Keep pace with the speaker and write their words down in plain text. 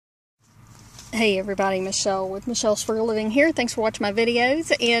Hey everybody, Michelle with Michelle's for a Living here. Thanks for watching my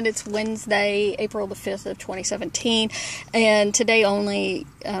videos. And it's Wednesday, April the 5th of 2017. And today only,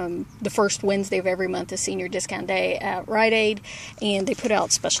 the first Wednesday of every month is Senior Discount Day at Rite Aid. And they put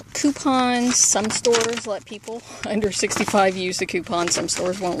out special coupons. Some stores let people under 65 use the coupons. Some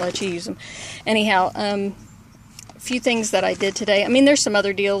stores won't let you use them. Anyhow, a few things that I did today. I mean, there's some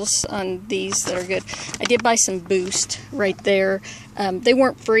other deals on these that are good. I did buy some Boost right there. They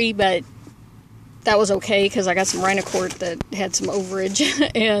weren't free, but that was okay because I got some Rite Aid that had some overage,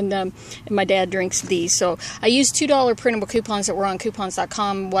 and my dad drinks these. So I used $2 printable coupons that were on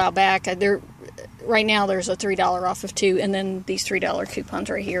coupons.com a while back. Right now there's a $3 off of 2, and then these $3 coupons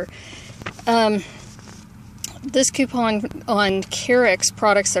right here. This coupon on Carex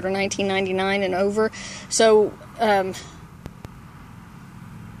products that are $19.99 and over. So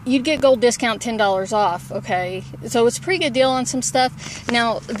you'd get gold discount $10 off, okay? So it's a pretty good deal on some stuff.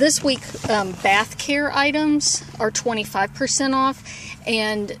 Now, this week, bath care items are 25% off,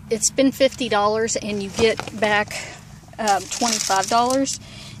 and it's been $50, and you get back $25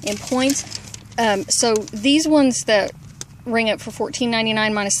 in points. So these ones that ring up for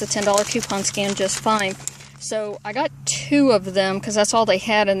 $14.99 minus the $10 coupon scan just fine. So I got 2 of them because that's all they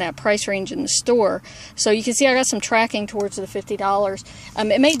had in that price range in the store. So you can see I got some tracking towards the $50.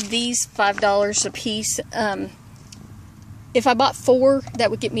 It made these $5 a piece. If I bought 4, that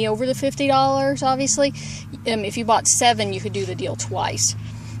would get me over the $50, obviously. If you bought 7, you could do the deal twice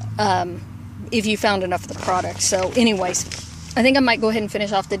if you found enough of the product. So anyways, I think I might go ahead and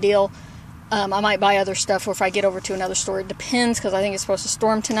finish off the deal. I might buy other stuff, or if I get over to another store. It depends, because I think it's supposed to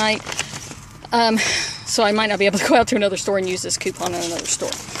storm tonight. So I might not be able to go out to another store and use this coupon in another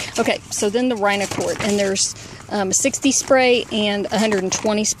store. Okay, so then the Rite Aid, and there's a 60 spray and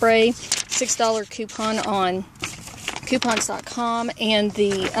 120 spray, $6 coupon on coupons.com, and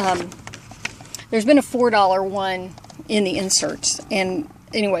there's been a $4 one in the inserts. And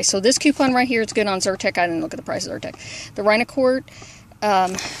anyway, so this coupon right here is good on Zyrtec. I didn't look at the price of Zyrtec. The Rite Aid,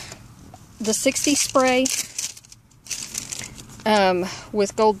 the 60 spray,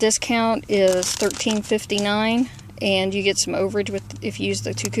 with gold discount is $13.59, and you get some overage if you use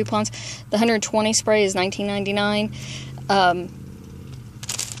the 2 coupons. The 120 spray is $19.99,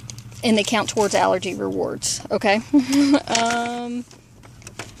 and they count towards allergy rewards. Okay.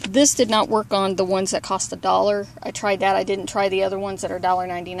 This did not work on the ones that cost $1. I tried that. I didn't try the other ones that are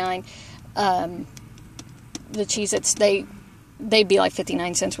 $1.99. The Cheez-Its, they'd be like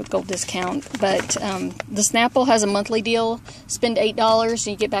 59 cents with gold discount. But the Snapple has a monthly deal. Spend $8 and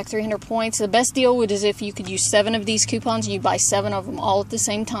you get back 300 points. The best deal is if you could use 7 of these coupons and you buy 7 of them all at the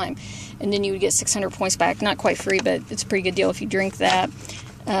same time, and then you would get 600 points back. Not quite free, but it's a pretty good deal if you drink that.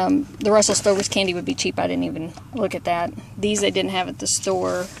 The Russell Stover's candy would be cheap. I didn't even look at that. These they didn't have at the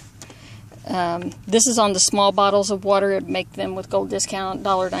store. This is on the small bottles of water. It'd make them with gold discount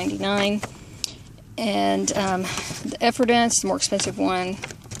 $1.99. And the Effordance, the more expensive one.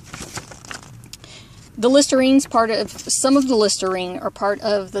 The Listerine's some of the Listerine are part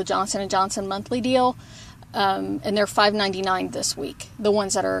of the Johnson & Johnson monthly deal, and they're $5.99 this week. The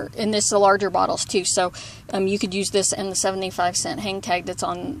ones that are, and this is the larger bottles too, so you could use this and the 75-cent hang tag that's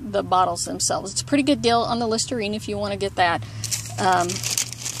on the bottles themselves. It's a pretty good deal on the Listerine if you want to get that.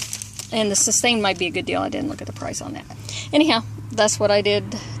 And the Sustain might be a good deal. I didn't look at the price on that. Anyhow, that's what I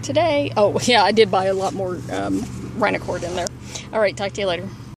did today. Oh, yeah, I did buy a lot more Rite Aid in there. All right, talk to you later.